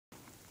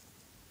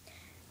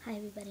Hi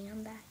everybody,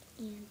 I'm back,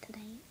 and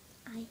today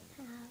I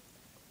have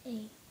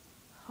a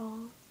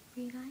haul for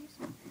you guys,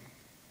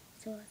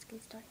 so let's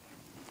get started.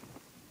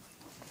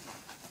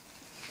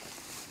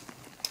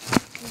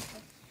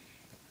 Okay.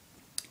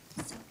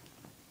 So,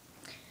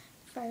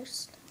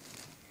 first,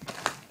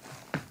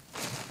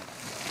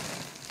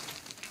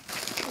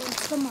 I went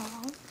to the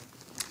mall,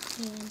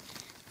 and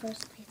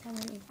first place I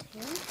went into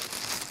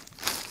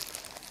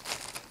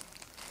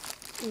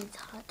is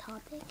Hot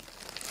Topic.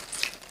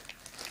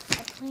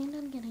 I planned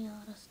on getting a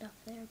lot of stuff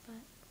there, but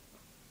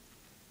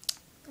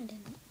I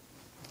didn't.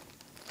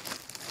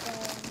 So,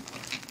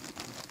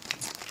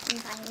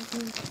 if I was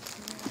moving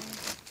somewhere,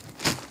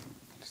 I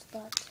just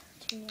got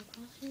 2 nail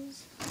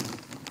polishes.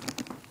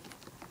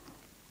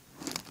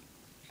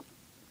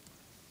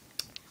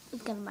 I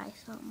was gonna buy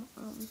some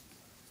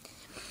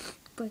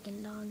Brick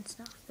and Dawn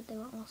stuff, but they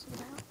were all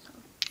sold out. So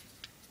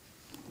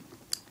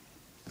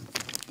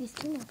these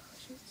 2 nail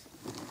polishes,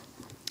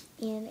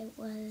 and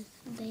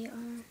they're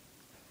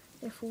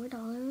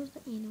 $4,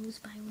 and it was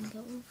buy one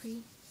get one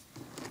free.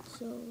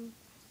 So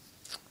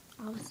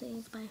obviously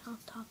it's by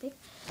Hot Topic,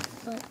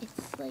 but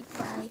it's like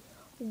by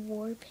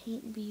War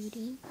Paint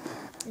Beauty,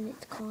 and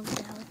it's called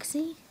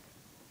Galaxy.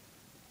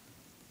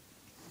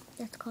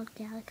 That's called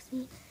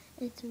Galaxy.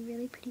 It's a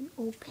really pretty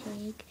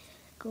opaque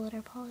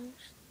glitter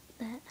polish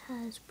that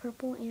has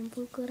purple and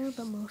blue glitter,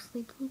 but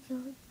mostly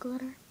blue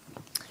glitter.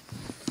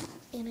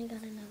 And I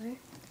got another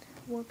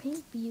War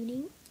Paint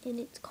Beauty, and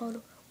it's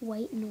called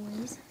White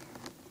Noise.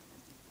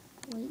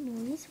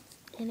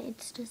 And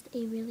it's just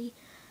a really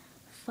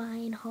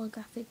fine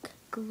holographic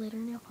glitter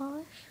nail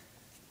polish.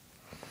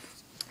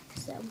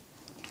 So,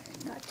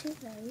 got 2 of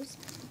those.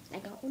 I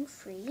got one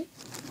free.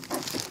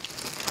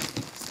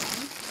 So,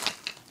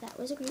 that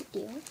was a great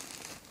deal.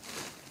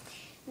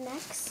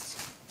 Next,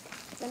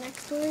 the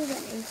next store we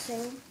went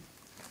into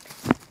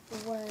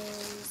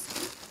was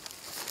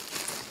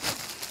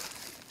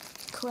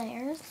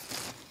Claire's,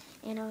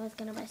 and I was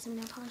gonna buy some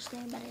nail polish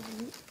there, but I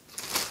didn't.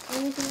 The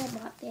only thing I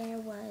bought there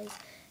was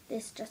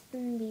this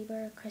Justin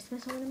Bieber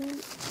Christmas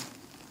ornament,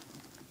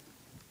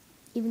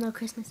 even though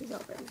Christmas is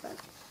over, but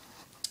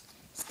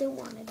still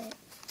wanted it.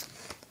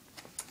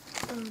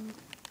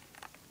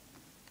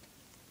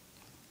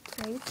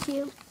 Very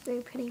cute,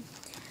 very pretty.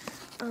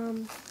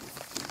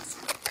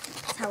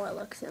 That's how it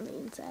looks on the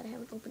inside. I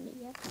haven't opened it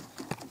yet.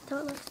 That's how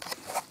it looks.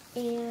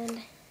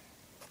 And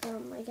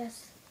I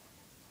guess,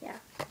 yeah,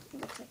 it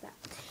looks like that.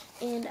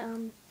 And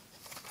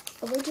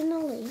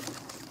originally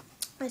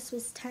this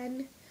was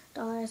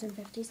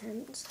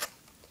 $10.50,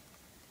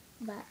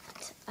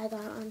 but I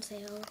got it on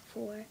sale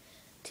for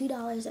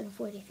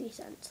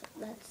 $2.43.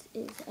 That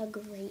is a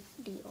great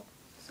deal.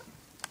 So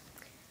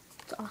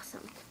it's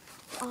awesome.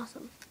 It's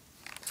awesome.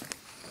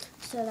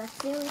 So that's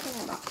the only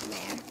thing I bought from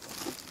there.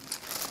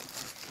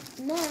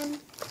 And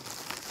then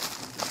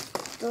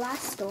the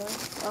last store,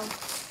 well,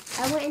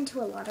 I went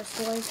into a lot of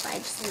stores, but I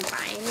just didn't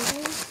buy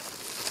anything.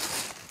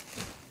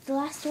 The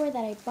last store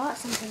that I bought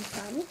something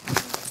from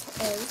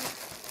is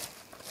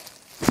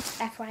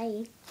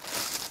FYE.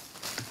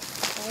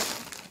 Right?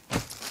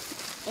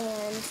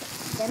 And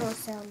they don't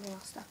sell nail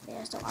stuff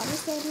there, so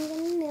obviously I didn't get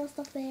any nail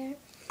stuff there.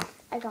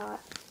 I got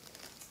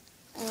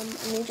a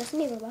new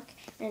Justin Bieber book,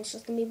 and it's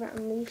Justin Bieber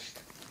Unleashed.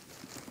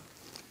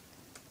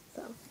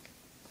 So,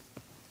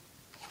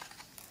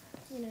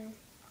 you know.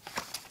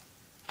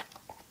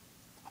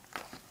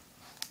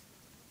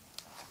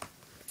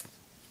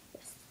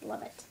 Yes,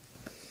 love it.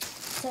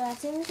 So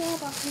that's the only thing I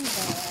bought from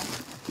there.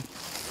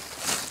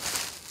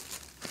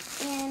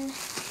 And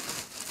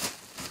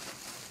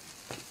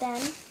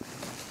then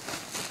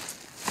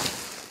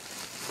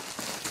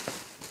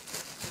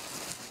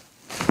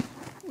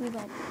we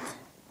went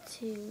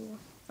to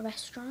a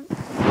restaurant for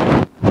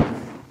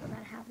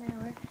about half an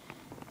hour.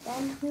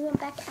 Then we went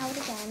back out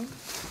again,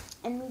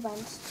 and we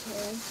went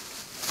to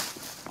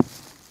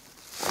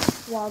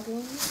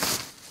Walgreens,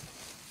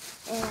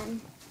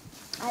 and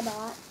I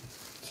bought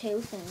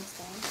 2 things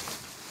there.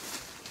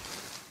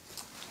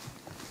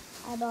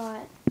 I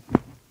bought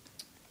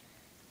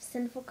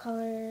Sinful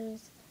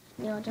Colors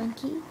Nail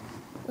Junkie,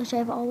 which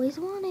I've always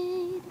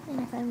wanted, and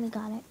I finally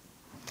got it.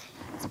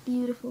 It's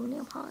beautiful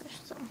nail polish,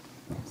 so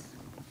yes.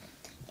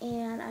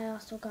 And I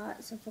also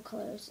got Sinful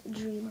Colors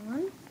Dream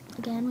On,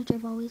 again, which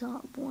I've always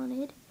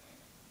wanted.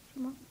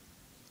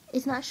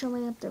 It's not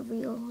showing up the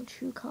real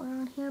true color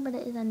on here, but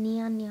it is a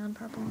neon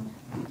purple on it.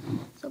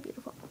 So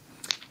beautiful.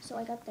 So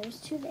I got those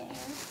 2 there.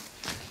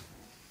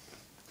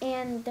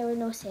 And there were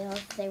no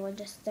sales. They were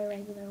just the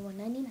regular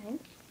 $1.99.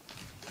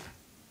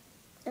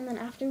 And then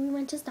after we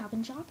went to Stop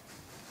and Shop.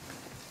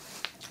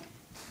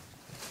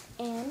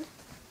 And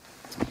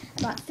I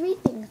bought 3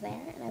 things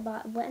there. And I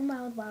bought Wet n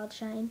Wild Wild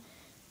Shine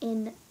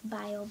in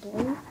Bio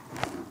Blue.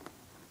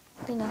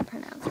 I think I'm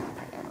pronouncing it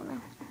right. I don't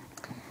know.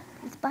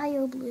 It's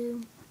Bio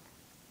Blue.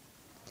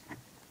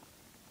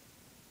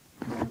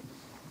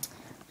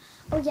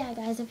 Oh yeah,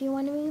 guys, if you're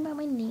wondering about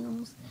my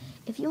nails,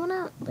 if you want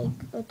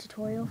like a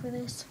tutorial for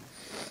this,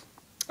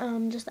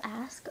 just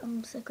ask.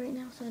 I'm sick right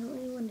now, so I don't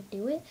really want to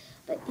do it.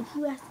 But if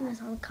you ask in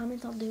the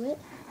comments, I'll do it.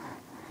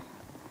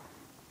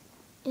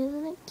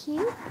 Isn't it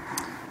cute?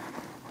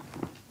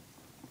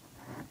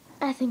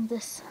 I think the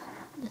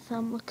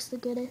thumb looks the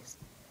goodest.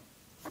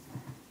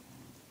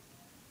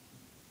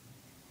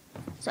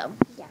 So,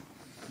 yeah.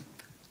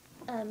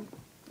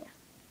 Yeah.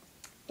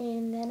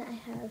 And then I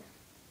have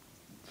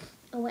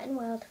a Wet n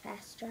Wild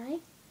Fast Dry.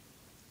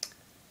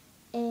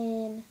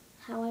 And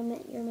How I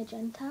Met Your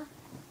Magenta.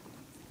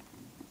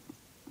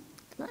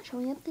 It's not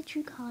showing up the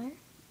true color.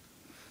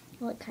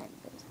 Well, it kind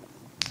of is, but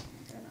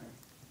I don't know.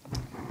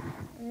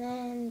 And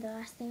then the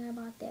last thing I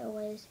bought there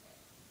was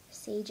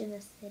Sage in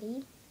the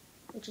City,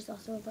 which is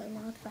also a Wet n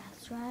Wild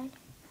Fast Dry.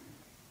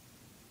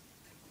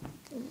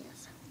 And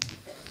yes.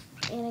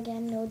 And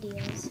again, no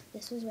deals.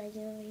 This was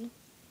regularly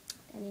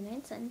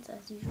 99 cents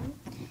as usual,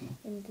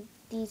 and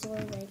these were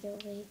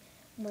regularly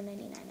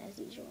 $1.99 as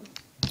usual.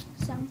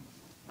 So,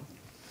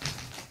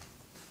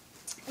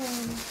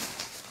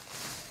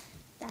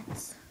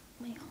 that's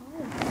my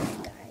haul,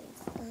 guys.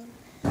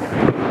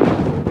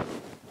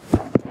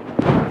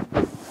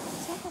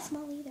 It's not that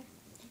small either.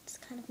 It's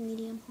kind of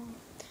medium haul.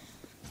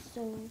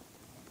 So,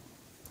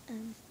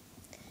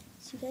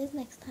 see you guys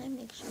next time.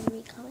 Make sure you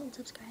rate, comment, and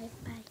subscribe.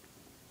 Bye.